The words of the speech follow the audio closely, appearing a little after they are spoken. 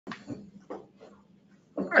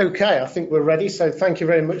Okay, I think we're ready. So thank you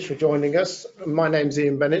very much for joining us. My name's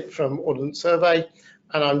Ian Bennett from Ordnance Survey,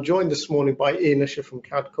 and I'm joined this morning by Ian Usher from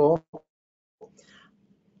Cadcorp.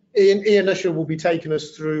 Ian Usher will be taking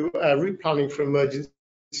us through route planning for emergency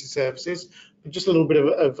services. Just a little bit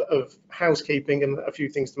of housekeeping and a few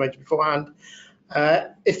things to mention beforehand.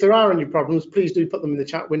 If there are any problems, please do put them in the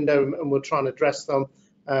chat window and we'll try and address them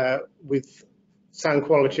with sound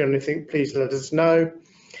quality or anything. Please let us know.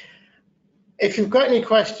 If you've got any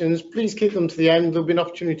questions, please keep them to the end. There'll be an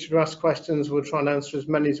opportunity to ask questions. We'll try and answer as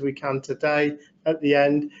many as we can today at the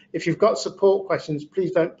end. If you've got support questions,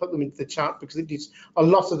 please don't put them into the chat because a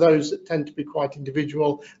lot of those tend to be quite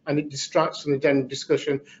individual and it distracts from the general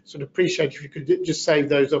discussion. So I'd appreciate if you could just save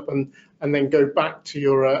those up and then go back to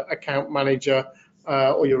your account manager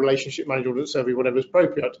or your relationship manager or survey, whatever is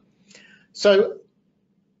appropriate. So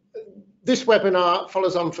this webinar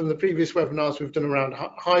follows on from the previous webinars we've done around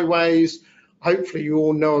highways. Hopefully you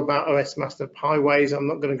all know about OS MasterMap highways. I'm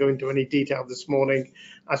not going to go into any detail this morning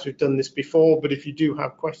as we've done this before, but if you do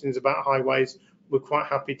have questions about highways, we're quite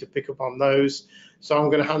happy to pick up on those. So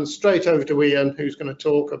I'm going to hand straight over to Ian, who's going to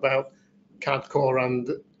talk about Cadcorp and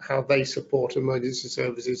how they support emergency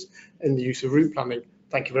services in the use of route planning.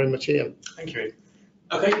 Thank you very much, Ian. Thank you.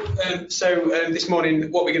 Okay, so this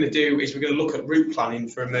morning what we're going to do is we're going to look at route planning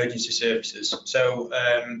for emergency services. So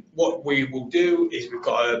what we will do is we've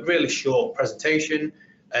got a really short presentation,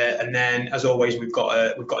 and then as always we've got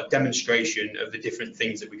a demonstration of the different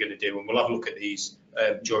things that we're going to do, and we'll have a look at these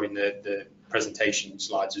during the presentation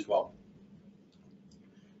slides as well.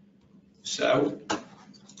 So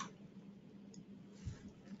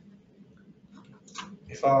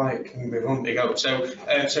if I can move on, there you go.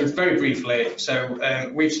 So very briefly,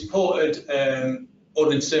 we've supported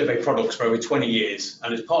Ordnance Survey products for over 20 years,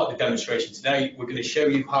 and as part of the demonstration today, we're going to show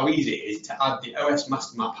you how easy it is to add the OS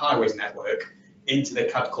MasterMap Highways network into the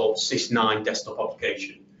Cadcorp SIS9 desktop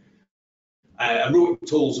application. And routing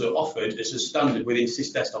tools are offered as a standard within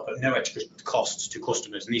SIS desktop at no extra costs to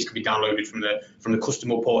customers, and these can be downloaded from the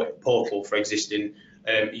customer portal for existing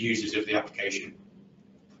users of the application.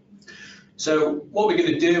 So what we're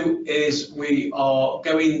going to do is we are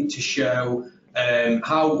going to show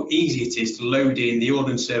how easy it is to load in the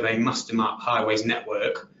Ordnance Survey MasterMap Highways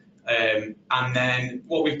network, and then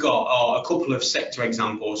what we've got are a couple of sector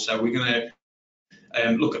examples. So we're going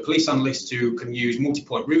to look at police analysts who can use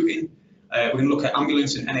multi-point routing. We're going to look at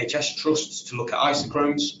ambulance and NHS trusts to look at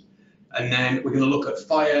isochrones, and then we're going to look at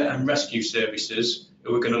fire and rescue services.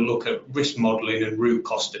 We're going to look at risk modelling and route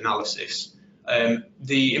cost analysis.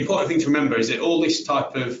 The important thing to remember is that all this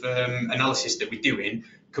type of analysis that we're doing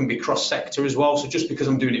can be cross-sector as well. So just because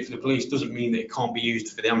I'm doing it for the police doesn't mean that it can't be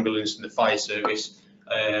used for the ambulance and the fire service.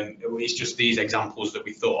 It's just these examples that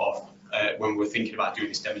we thought of when we were thinking about doing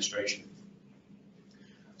this demonstration.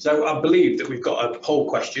 So I believe that we've got a poll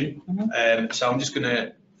question. So I'm just going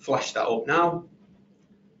to flash that up now.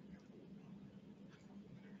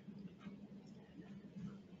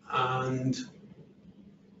 And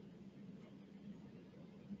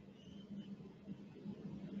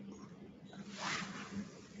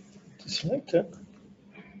select it.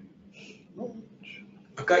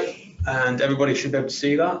 Okay, and everybody should be able to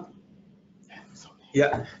see that.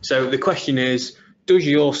 Yeah, so the question is, does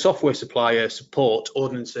your software supplier support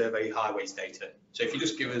Ordnance Survey highways data? So if you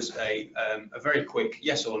just give us a very quick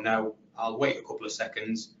yes or no, I'll wait a couple of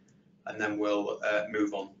seconds and then we'll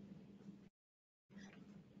move on.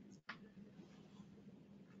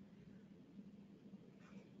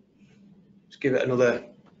 Just give it another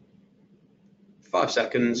 5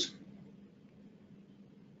 seconds.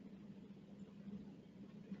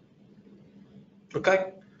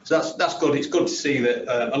 Okay, so that's good. It's good to see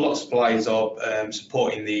that a lot of suppliers are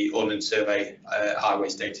supporting the Ordnance Survey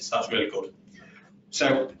highways data, so that's really good.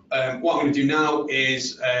 So what I'm going to do now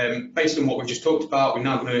is, based on what we've just talked about, we're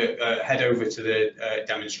now going to head over to the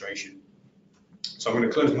demonstration. So I'm going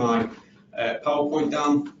to close my PowerPoint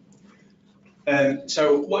down.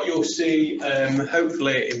 So what you'll see,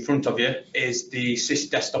 hopefully in front of you, is the SIS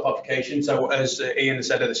desktop application. So as Ian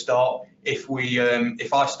said at the start,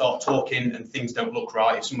 if I start talking and things don't look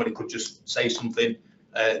right, if somebody could just say something,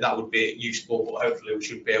 that would be useful. But hopefully we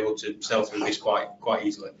should be able to sail through this quite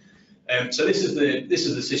easily. So this is the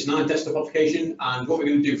SIS9 desktop application, and what we're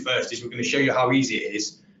going to do first is we're going to show you how easy it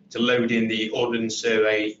is to load in the Ordnance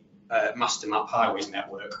Survey MasterMap Highways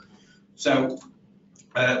network. So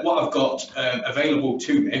what I've got available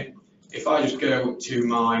to me, if I just go to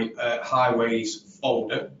my highways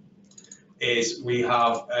folder, is we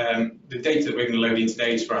have the data that we're going to load in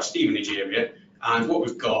today is for our Stevenage area, And what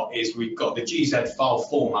we've got is we've got the GZ file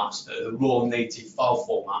formats, the raw native file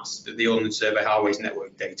formats that the Ordnance Survey Highways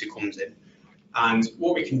Network data comes in. And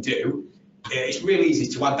what we can do, it's really easy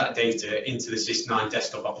to add that data into the SYS9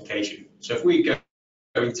 desktop application. So if we go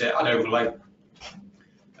into Add Overlay,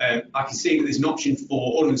 I can see that there's an option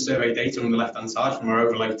for Ordnance Survey data on the left-hand side from our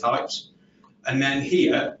overlay types. And then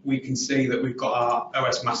here we can see that we've got our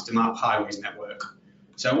OS MasterMap Highways Network.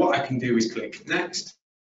 So what I can do is click Next.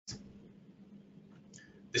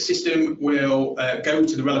 The system will go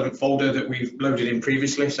to the relevant folder that we've loaded in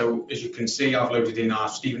previously. So as you can see, I've loaded in our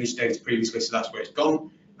Stevenage data previously, so that's where it's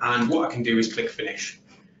gone. And what I can do is click Finish.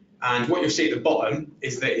 And what you'll see at the bottom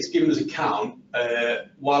is that it's given us a count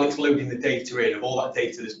while it's loading the data in of all that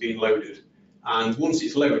data that's being loaded. And once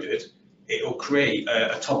it's loaded, it will create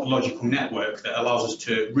a topological network that allows us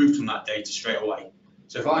to route on that data straight away.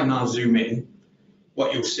 So if I now zoom in,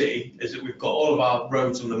 what you'll see is that we've got all of our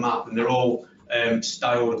roads on the map, and they're all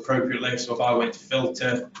styled appropriately. So if I went to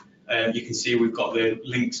filter, you can see we've got the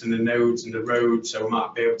links and the nodes and the roads. So we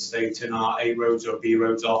might be able to say turn our A roads or B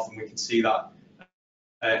roads off, and we can see that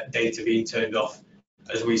data being turned off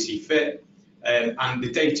as we see fit. And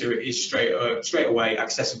the data is straight away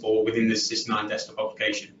accessible within the SYS9 desktop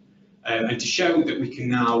application. And to show that we can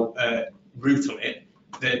now route on it,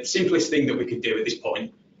 the simplest thing that we could do at this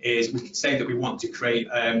point is we could say that we want to create,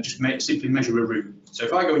 simply measure a route. So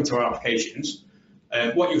if I go into our applications,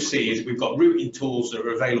 what you'll see is we've got routing tools that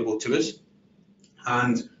are available to us.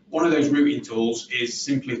 And one of those routing tools is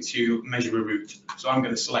simply to measure a route. So I'm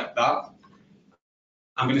going to select that.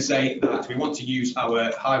 I'm going to say that we want to use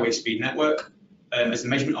our highway speed network as the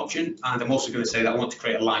measurement option. And I'm also going to say that I want to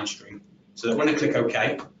create a line string. So that when I click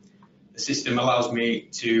OK, the system allows me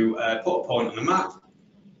to put a point on the map.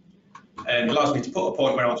 It allows me to put a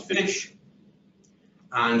point where I want to finish.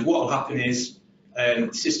 And what will happen is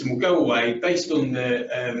the system will go away based on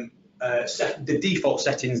the default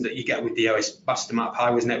settings that you get with the OS MasterMap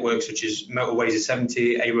Highways Network, such as motorways are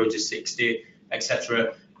 70, A roads are 60,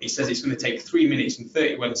 etc. It says it's going to take 3 minutes and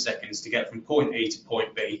 31 seconds to get from point A to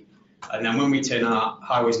point B. And then when we turn our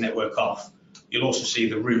highways network off, you'll also see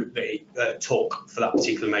the route that it took for that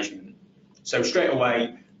particular measurement. So straight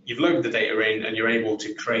away, you've loaded the data in and you're able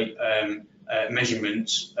to create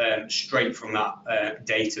measurements straight from that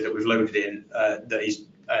data that we've loaded in that is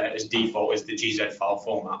as default as the GZ file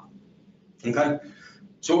format. Okay,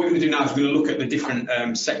 so what we're going to do now is we're going to look at the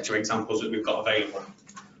different sector examples that we've got available.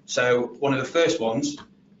 So one of the first ones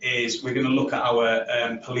is we're going to look at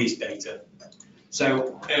our police data.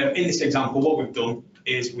 So in this example, what we've done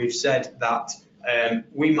is we've said that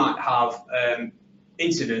we might have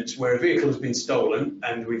incidents where a vehicle has been stolen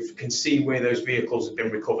and we can see where those vehicles have been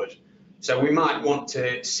recovered. So we might want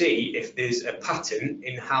to see if there's a pattern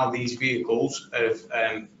in how these vehicles have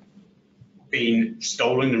been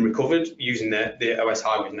stolen and recovered using the OS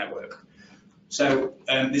Highways network. So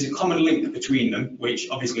there's a common link between them, which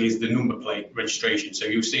obviously is the number plate registration. So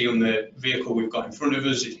you'll see on the vehicle we've got in front of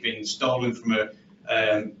us, it's been stolen from a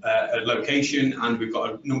location, and we've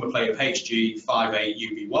got a number plate of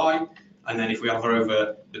HG58UBY. And then if we hover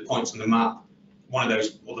over the points on the map, one of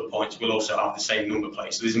those other points will also have the same number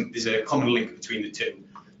plate. So there's a common link between the two.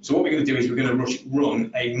 So what we're going to do is we're going to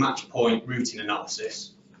run a match point routing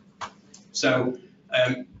analysis. So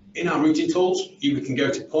in our routing tools, we can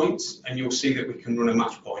go to points and you'll see that we can run a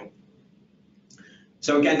match point.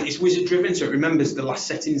 So again, it's wizard driven, so it remembers the last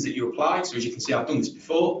settings that you applied. So as you can see, I've done this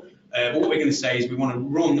before. But what we're going to say is we want to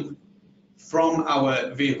run from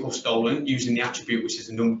our vehicle stolen using the attribute, which is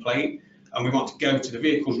the number plate, and we want to go to the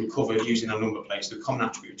vehicles recovered using our number plate, so the common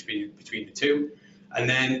attribute between the two. And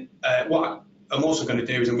then what I'm also going to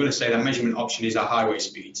do is I'm going to say that measurement option is our highway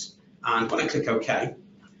speeds. And when I click OK,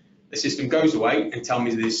 the system goes away and tells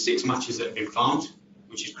me there's 6 matches that have been found,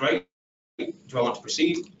 which is great. Do I want to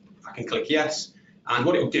proceed? I can click yes. And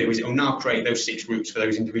what it will do is it will now create those 6 routes for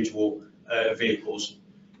those individual vehicles.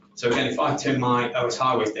 So again, if I turn my OS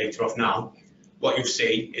Highways data off now, what you'll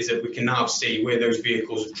see is that we can now see where those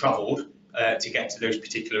vehicles have travelled to get to those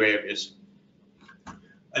particular areas.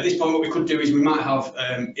 At this point, what we could do is we might have,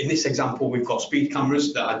 in this example, we've got speed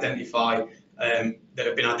cameras that identify that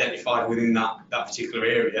have been identified within that particular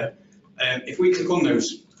area. If we click on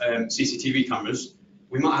those CCTV cameras,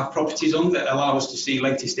 we might have properties on that allow us to see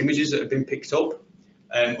latest images that have been picked up.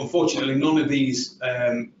 Unfortunately, none of these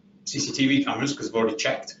CCTV cameras, because I've already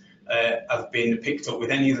checked, have been picked up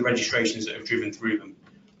with any of the registrations that have driven through them.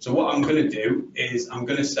 So what I'm going to do is I'm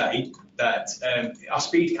going to say that our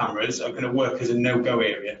speed cameras are going to work as a no-go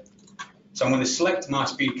area. So I'm going to select my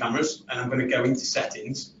speed cameras and I'm going to go into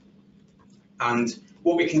settings. And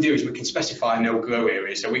what we can do is we can specify a no-go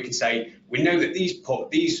area. So we can say We know that these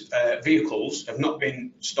vehicles have not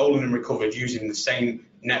been stolen and recovered using the same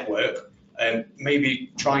network.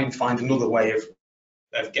 Maybe try and find another way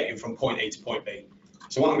of getting from point A to point B.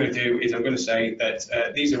 So what I'm going to do is I'm going to say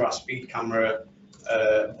that these are our speed camera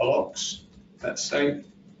blocks, let's say.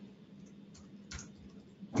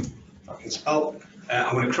 If I can spell.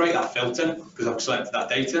 I'm going to create that filter because I've selected that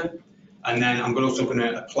data, and then I'm also going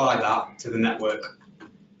to apply that to the network.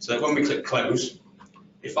 So that when we click close,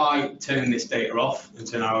 if I turn this data off and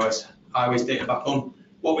turn our OS highways data back on,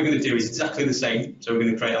 what we're going to do is exactly the same. So we're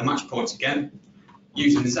going to create our match points again,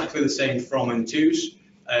 using exactly the same from and tos,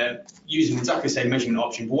 using exactly the same measurement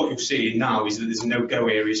option. But what you'll see now is that there's no go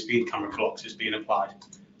area speed camera blocks that's being applied.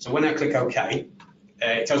 So when I click OK,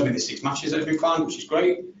 it tells me the 6 matches that have been found, which is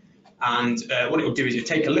great. And what it will do is it'll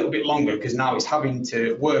take a little bit longer because now it's having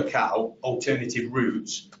to work out alternative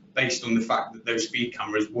routes based on the fact that those speed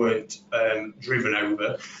cameras weren't driven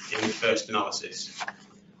over in the first analysis.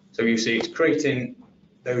 So you see it's creating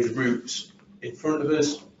those routes in front of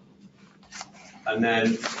us, and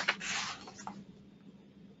then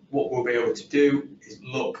what we'll be able to do is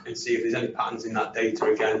look and see if there's any patterns in that data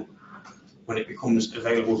again when it becomes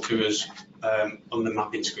available to us on the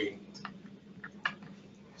mapping screen.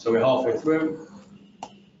 So we're halfway through.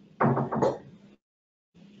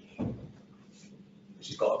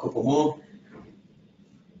 She's got a couple more.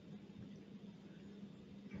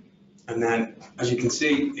 And then, as you can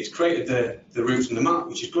see, it's created the routes on the map,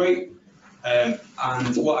 which is great. And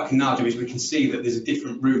what I can now do is we can see that there's a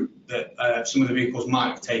different route that some of the vehicles might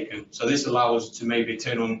have taken. So this allows us to maybe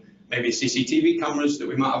turn on maybe CCTV cameras that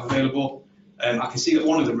we might have available. I can see that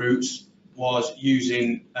one of the routes was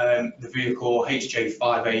using the vehicle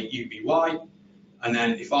HJ58UBY. And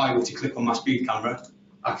then if I were to click on my speed camera,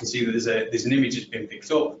 I can see that there's an image that's been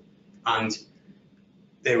picked up, and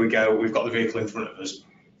there we go, we've got the vehicle in front of us.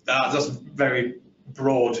 That's a very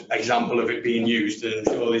broad example of it being used, and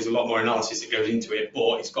I'm sure there's a lot more analysis that goes into it,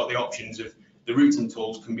 but it's got the options of the routing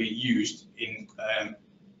tools can be used in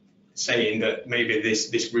saying that maybe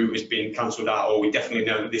this route has been cancelled out, or we definitely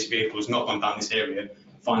know that this vehicle has not gone down this area,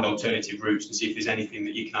 find alternative routes and see if there's anything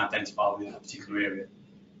that you can identify within that particular area.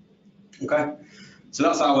 Okay, so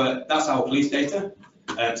that's our police data.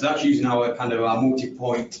 So that's using our kind of our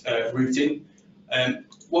multi-point routing.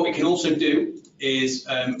 What we can also do is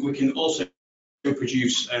we can also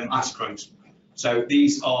produce isochrones. So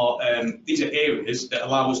these are areas that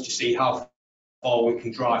allow us to see how far we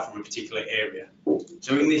can drive from a particular area.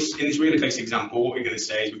 So in this really basic example, what we're going to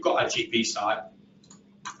say is we've got our GP site.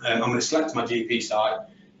 I'm going to select my GP site,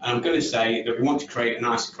 and I'm going to say that we want to create an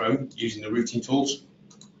isochrone using the routing tools.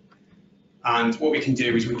 And what we can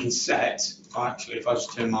do is we can set, actually, if I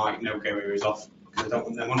just turn my no-go areas off, because I don't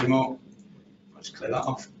want them anymore, I'll just clear that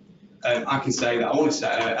off. I can say that I want to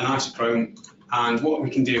set an isochrone, and what we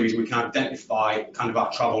can do is we can identify kind of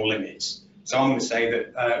our travel limits. So I'm going to say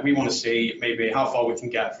that we want to see maybe how far we can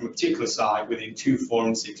get from a particular site within 2, 4,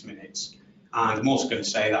 and 6 minutes. And I'm also going to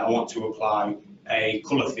say that I want to apply a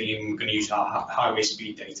colour theme. We're going to use our highway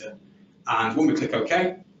speed data. And when we click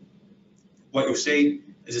OK, what you'll see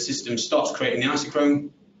is the system starts creating the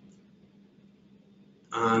isochrone,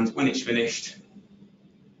 and when it's finished,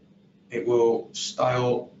 it will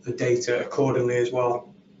style the data accordingly as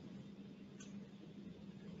well.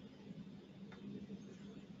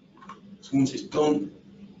 So once it's done,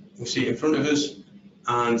 we'll see it in front of us,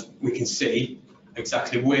 and we can see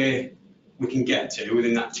exactly where we can get to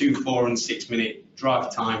within that 2, 4, and 6 minute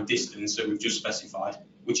drive time distance that we've just specified,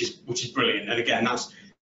 which is brilliant. And again,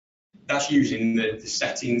 that's using the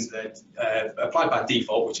settings that applied by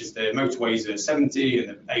default, which is the motorways are 70 and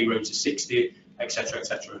the A roads are 60, etc.,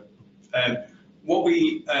 etc. What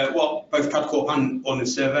both Cadcorp and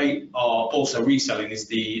Ordnance Survey are also reselling is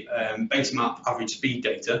the base map average speed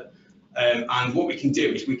data. And what we can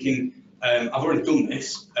do is we can, I've already done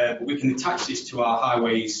this, but we can attach this to our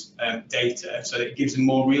highways data so that it gives a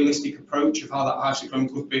more realistic approach of how that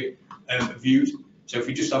isochrone could be viewed. So if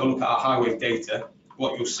we just have a look at our highway data,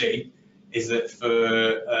 what you'll see is that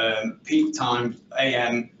for peak time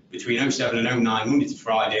AM between 07 and 09, Monday to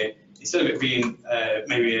Friday, instead of it being I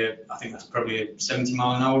think that's probably a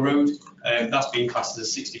 70-mile-an-hour road, that's being classed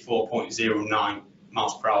as a 64.09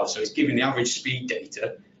 miles per hour. So it's giving the average speed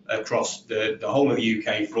data across the whole of the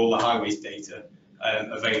UK for all the highways data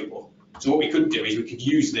available. So what we could do is we could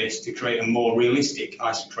use this to create a more realistic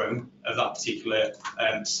isochrone of that particular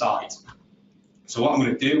site. So what I'm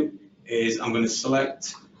going to do is I'm going to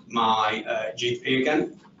select my GP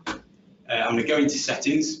again. I'm going to go into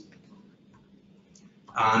settings,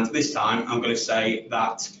 and this time I'm going to say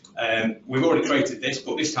that We've already created this,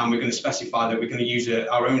 but this time we're going to specify that we're going to use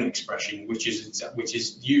our own expression, which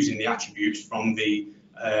is using the attributes from the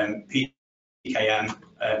PKM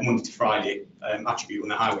Monday to Friday attribute on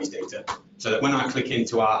the highways data. So that when I click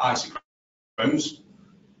into our isochrones,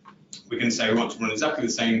 we're going to say we want to run exactly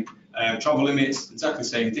the same travel limits, exactly the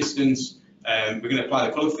same distance. We're going to apply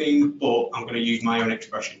the colour theme, but I'm going to use my own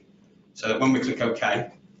expression. So that when we click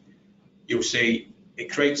OK, you'll see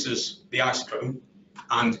it creates us the isochrone.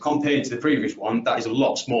 And compared to the previous one, that is a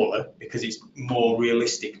lot smaller because it's more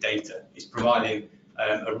realistic data. It's providing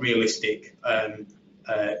a realistic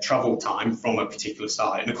travel time from a particular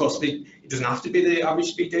site. And of course, it doesn't have to be the average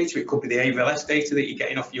speed data. It could be the AVLS data that you're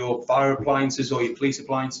getting off your fire appliances or your police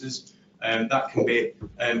appliances. That can be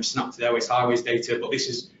snapped to the OS highways data. But this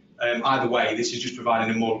is, either way, this is just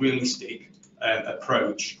providing a more realistic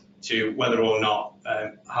approach to whether or not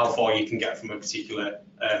how far you can get from a particular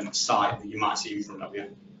site that you might see in front of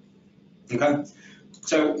you. Okay,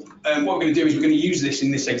 so what we're going to do is we're going to use this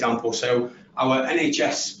in this example. So our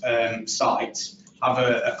NHS sites have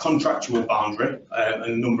a contractual boundary and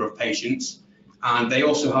a number of patients, and they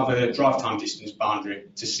also have a drive time distance boundary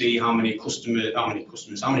to see how many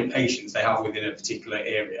patients they have within a particular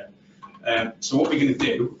area. So what we're going to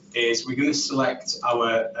do is we're going to select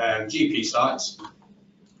our GP sites.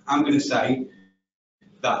 I'm going to say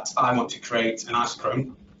that I want to create an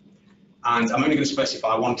isochrone, and I'm only going to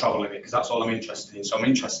specify one travel limit because that's all I'm interested in. So I'm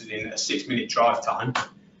interested in a 6-minute drive time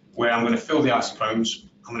where I'm going to fill the isochrones.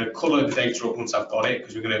 I'm going to colour the data up once I've got it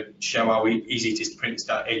because we're going to show how easy it is to print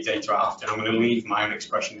that data out after. And I'm going to leave my own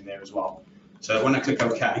expression in there as well. So when I click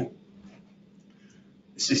OK,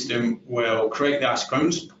 the system will create the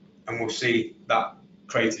isochrones, and we'll see that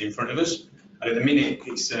created in front of us. And at the minute,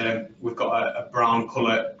 it's we've got a brown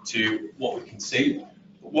colour to what we can see.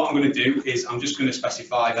 But what I'm going to do is I'm just going to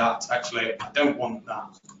specify that actually I don't want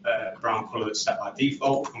that brown colour that's set by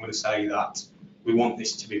default. I'm going to say that we want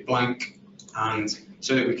this to be blank, and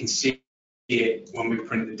so that we can see it when we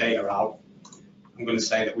print the data out, I'm going to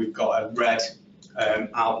say that we've got a red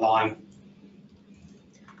outline,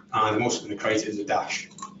 and I'm also going to create it as a dash.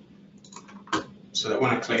 So that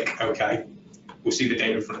when I click OK, we'll see the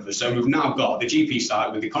data in front of us. So we've now got the GP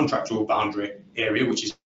site with the contractual boundary area, which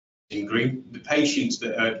is in green, the patients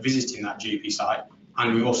that are visiting that GP site,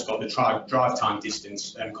 and we've also got the drive time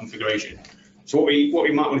distance configuration. So what we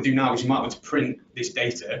might want to do now is we might want to print this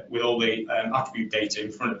data with all the attribute data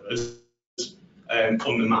in front of us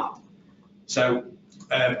on the map. So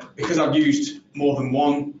because I've used more than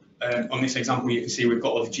one on this example, you can see we've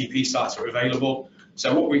got all the GP sites that are available.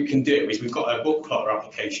 So what we can do is we've got a book plotter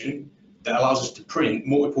application that allows us to print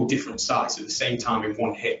multiple different sites at the same time in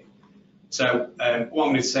one hit. So what I'm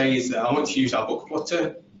going to say is that I want to use our book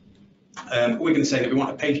plotter. We're going to say that we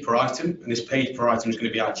want a page per item, and this page per item is going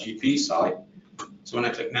to be our GP site. So when I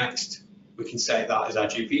click next, we can set that as our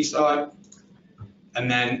GP site. And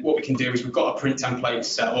then what we can do is we've got a print template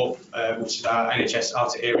set up, which is our NHS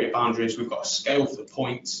outer area boundaries. We've got a scale for the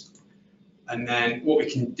points. And then what we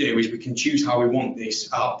can do is we can choose how we want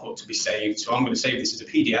this output to be saved. So I'm going to save this as a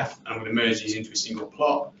PDF, and I'm going to merge these into a single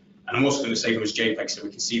plot. And I'm also going to save them as JPEG so we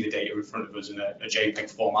can see the data in front of us in a JPEG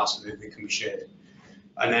format so that they can be shared.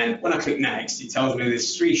 And then when I click next, it tells me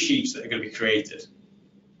there's 3 sheets that are going to be created,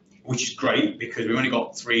 which is great because we've only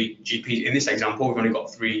got 3 GP. In this example, we've only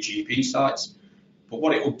got 3 GP sites. But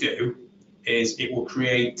what it will do is it will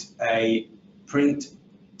create a print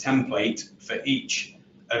template for each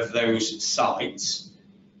of those sites,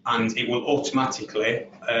 and it will automatically,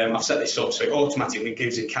 I've set this up so it automatically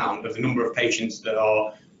gives a count of the number of patients that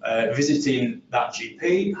are visiting that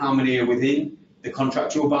GP, how many are within the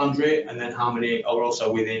contractual boundary, and then how many are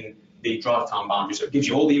also within the drive time boundary. So it gives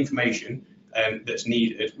you all the information that's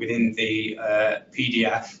needed within the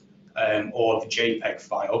PDF or the JPEG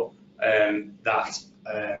file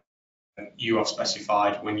that you have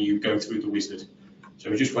specified when you go through the wizard. So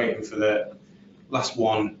we're just waiting for the last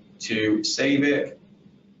one to save it.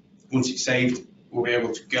 Once it's saved, we'll be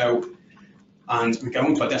able to go and we go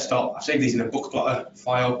onto our desktop. I've saved these in a book plotter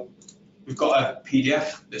file. We've got a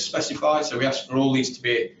PDF that's specified, so we asked for all these to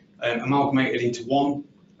be amalgamated into one.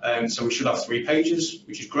 So we should have 3 pages,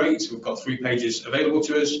 which is great. So we've got 3 pages available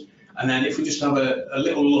to us. And then if we just have a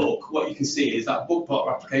little look, what you can see is that book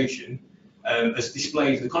plotter application has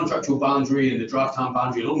displayed the contractual boundary and the drive time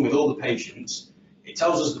boundary along with all the patients. It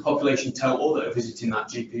tells us the population total that are visiting that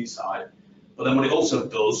GP site, but then what it also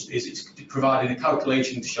does is it's providing a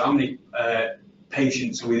calculation to show how many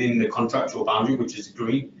patients are within the contractual boundary, which is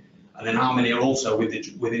green, and then how many are also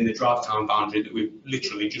within the drive time boundary that we've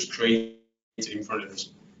literally just created in front of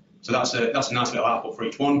us. So that's a nice little output for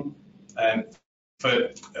each one.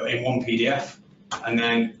 in one PDF. And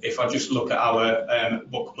then if I just look at our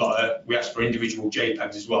book plotter, we ask for individual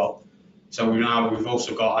JPEGs as well. So we've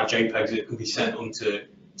also got our JPEGs that can be sent on to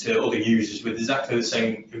other users with exactly the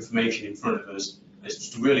same information in front of us. It's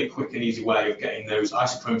just a really quick and easy way of getting those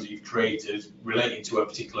isochrones that you've created relating to a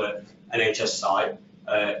particular NHS site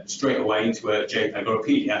straight away into a JPEG or a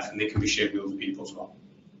PDF, and they can be shared with other people as well.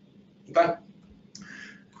 Okay.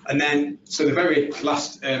 And then, so the very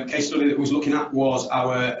last case study that we was looking at was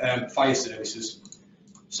our fire services.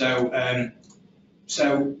 So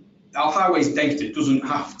our highways data doesn't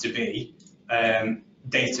have to be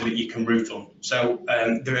data that you can route on. So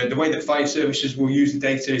the way that fire services will use the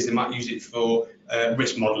data is they might use it for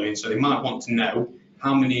risk modelling. So they might want to know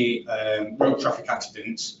how many road traffic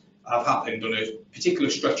accidents have happened on a particular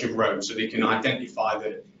stretch of road, so they can identify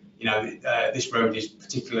that, you know, this road is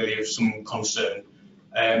particularly of some concern.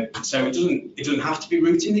 So it doesn't have to be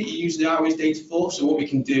routing that you use the highways data for. So what we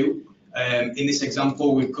can do in this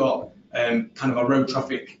example, we've got kind of a road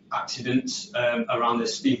traffic accidents around the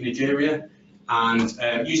Stevenage area,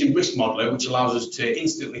 and using Risk Modeler, which allows us to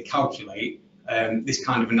instantly calculate this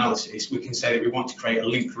kind of analysis, we can say that we want to create a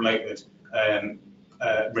link-related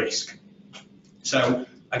risk. So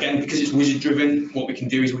again, because it's wizard driven, what we can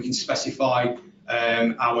do is we can specify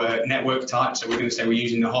our network type. So we're going to say we're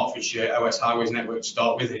using the Hertfordshire OS Highways network to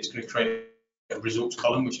start with. It's going to create a results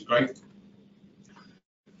column, which is great.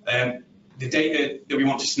 The data that we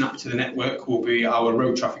want to snap to the network will be our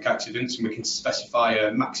road traffic accidents, and we can specify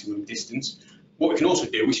a maximum distance. What we can also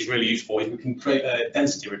do, which is really useful, is we can create a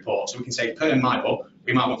density report. So we can say per mile,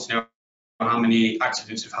 we might want to know how many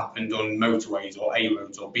accidents have happened on motorways or A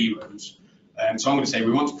roads or B roads. So I'm going to say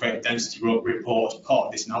we want to create a density report as part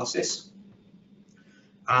of this analysis.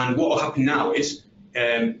 And what will happen now is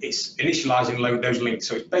it's initializing those links.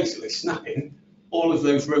 So it's basically snapping all of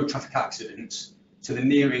those road traffic accidents to the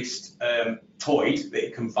nearest TOID that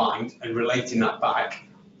it can find and relating that back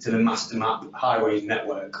to the MasterMap highways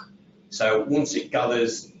network. So once it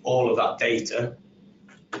gathers all of that data,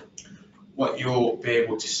 what you'll be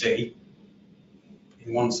able to see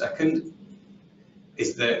in 1 second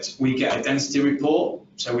is that we get a density report.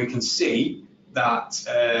 So we can see that,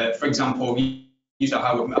 for example, we use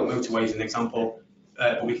our motorway as an example,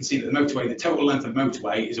 but we can see that the motorway, the total length of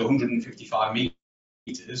motorway is 155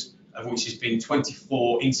 meters, of which has been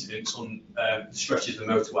 24 incidents on the stretches of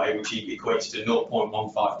the motorway, which equates to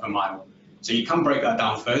 0.15 per mile. So you can break that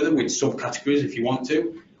down further with subcategories if you want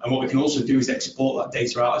to. And what we can also do is export that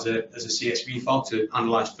data out as a CSV file to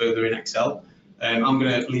analyze further in Excel. I'm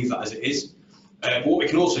going to leave that as it is. But what we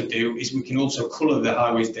can also do is we can also color the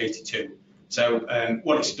highways data too. So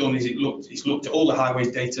what it's done is it's looked at all the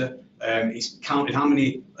highways data, it's counted how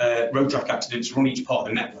many road traffic accidents are on each part of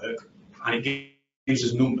the network, and it gives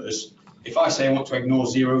us numbers. If I say I want to ignore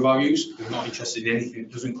 0 values, I'm not interested in anything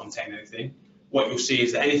that doesn't contain anything, what you'll see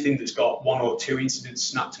is that anything that's got 1 or 2 incidents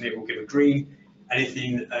snapped in it will give a green,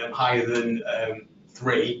 anything higher than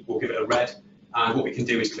 3 will give it a red, and what we can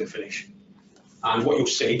do is click finish. And what you'll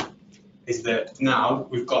see is that now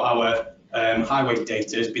we've got our highway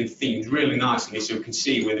data has been themed really nicely, so we can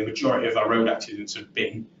see where the majority of our road accidents have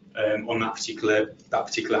been on that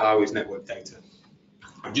particular highways network data.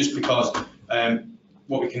 And just because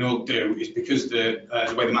what we can all do is because the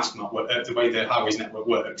way the MasterMap the way the highways network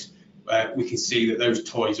works, we can see that those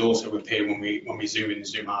toys also appear when we zoom in and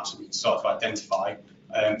zoom out, so we can start to identify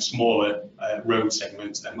smaller road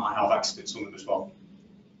segments that might have accidents on them as well.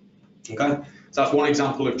 Okay, so that's one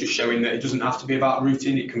example of just showing that it doesn't have to be about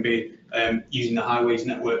routing. It can be using the highways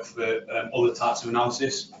network for other types of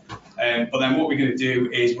analysis. But then what we're going to do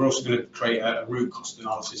is we're also going to create a route cost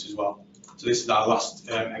analysis as well. So this is our last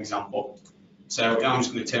example. So I'm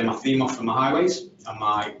just going to turn my theme off for my highways and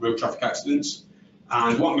my road traffic accidents.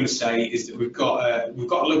 And what I'm going to say is that we've got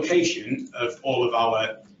a location of all of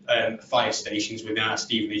our fire stations within our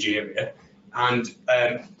Stevenage area, and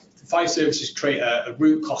fire services create a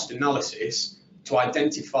route cost analysis to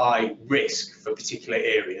identify risk for particular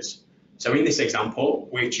areas. So in this example,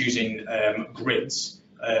 we're choosing grids.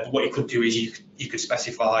 What you could do is you could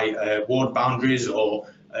specify ward boundaries or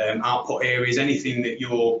output areas, anything that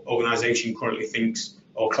your organisation currently thinks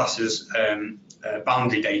or classes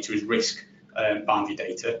boundary data as risk boundary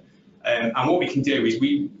data. And what we can do is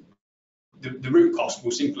the route cost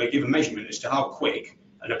will simply give a measurement as to how quick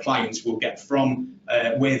an appliance will get from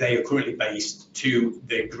where they are currently based to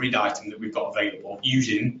the grid item that we've got available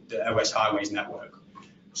using the OS Highways network.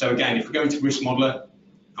 So again, if we go into Risk Modeler,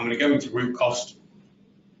 I'm going to go into route cost.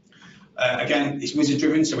 Again, it's wizard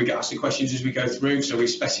driven, so we get asked the questions as we go through. So we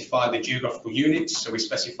specify the geographical units, so we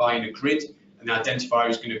specify in a grid, and the identifier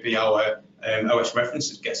is going to be our OS reference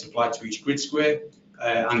that gets applied to each grid square,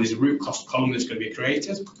 and there's a route cost column that's going to be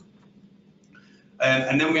created.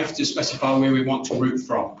 And then we have to specify where we want to route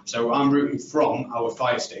from. So I'm routing from our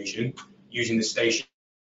fire station using the station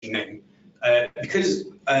name, because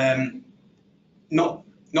not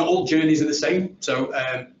all journeys are the same. So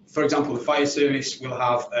for example, the fire service will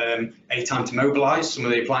have a time to mobilise. Some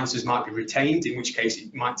of the appliances might be retained, in which case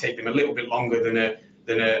it might take them a little bit longer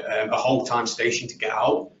than a whole time station to get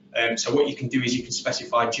out. So what you can do is you can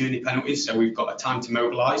specify journey penalties. So we've got a time to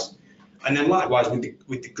mobilise. And then likewise with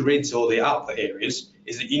the grids or the output areas,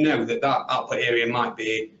 is that you know that output area might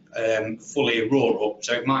be fully rural,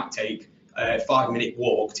 so it might take a 5-minute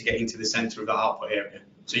walk to get into the centre of that output area.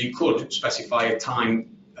 So you could specify a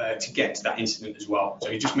time to get to that incident as well. So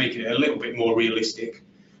you're just making it a little bit more realistic.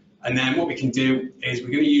 And then what we can do is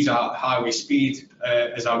we're going to use our highway speed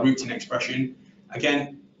as our routing expression.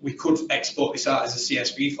 Again, we could export this out as a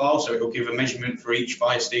CSV file, so it will give a measurement for each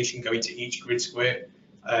fire station going to each grid square.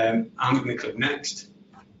 I'm going to click next.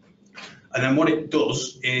 And then what it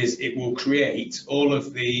does is it will create all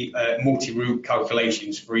of the multi-route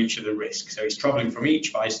calculations for each of the risks. So it's traveling from each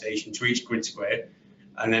fire station to each grid square,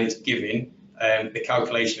 and then it's giving the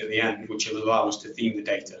calculation at the end, which will allow us to theme the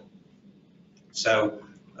data. So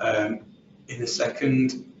in a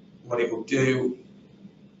second, what it will do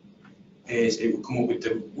is it will come up with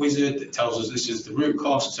the wizard that tells us this is the route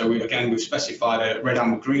cost. So we've specified a red,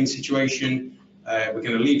 amber, green situation. We're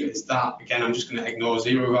going to leave it as that. Again, I'm just going to ignore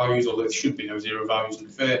 0 values, although there should be no 0 values to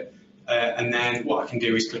be fair. And then what I can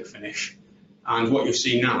do is click finish. And what you'll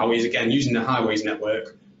see now is, again, using the highways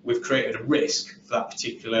network, we've created a risk for that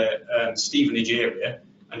particular Stevenage area.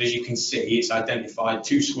 And as you can see, it's identified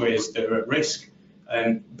 2 squares that are at risk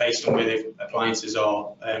based on where the appliances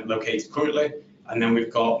are located currently. And then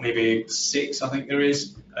we've got maybe 6, I think there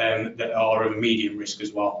is, that are of a medium risk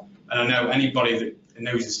as well. And I know anybody that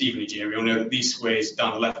knows the Stevenage area will know that these squares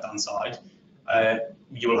down the left-hand side,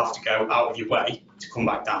 you will have to go out of your way to come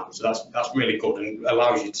back down. So that's really good and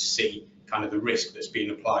allows you to see kind of the risk that's being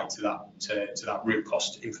applied to that route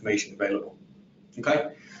cost information available.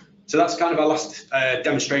 Okay, so that's kind of our last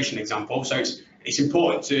demonstration example. So it's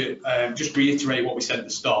important to just reiterate what we said at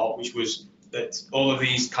the start, which was that all of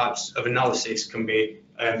these types of analysis can be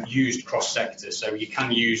used cross sector. So you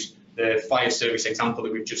can use the fire service example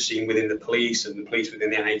that we've just seen within the police and the police within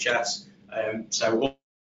the NHS. So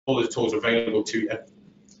all the tools are available to you.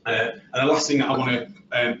 And the last thing that I want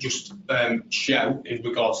to just show in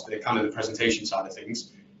regards to the kind of the presentation side of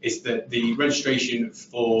things is that the registration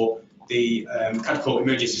for the Cadcorp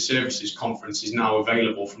Emergency Services Conference is now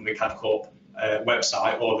available from the Cadcorp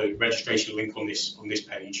website, or the registration link on this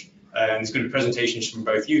page. There's going to be presentations from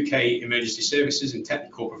both UK emergency services and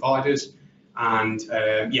technical providers. And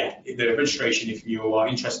yeah, the registration, if you are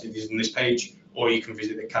interested, is on this page, or you can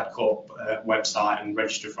visit the Cadcorp website and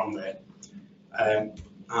register from there.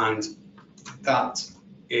 And that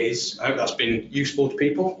is, I hope that's been useful to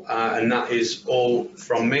people, and that is all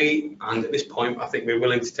from me. And at this point, I think we're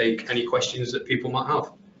willing to take any questions that people might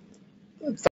have.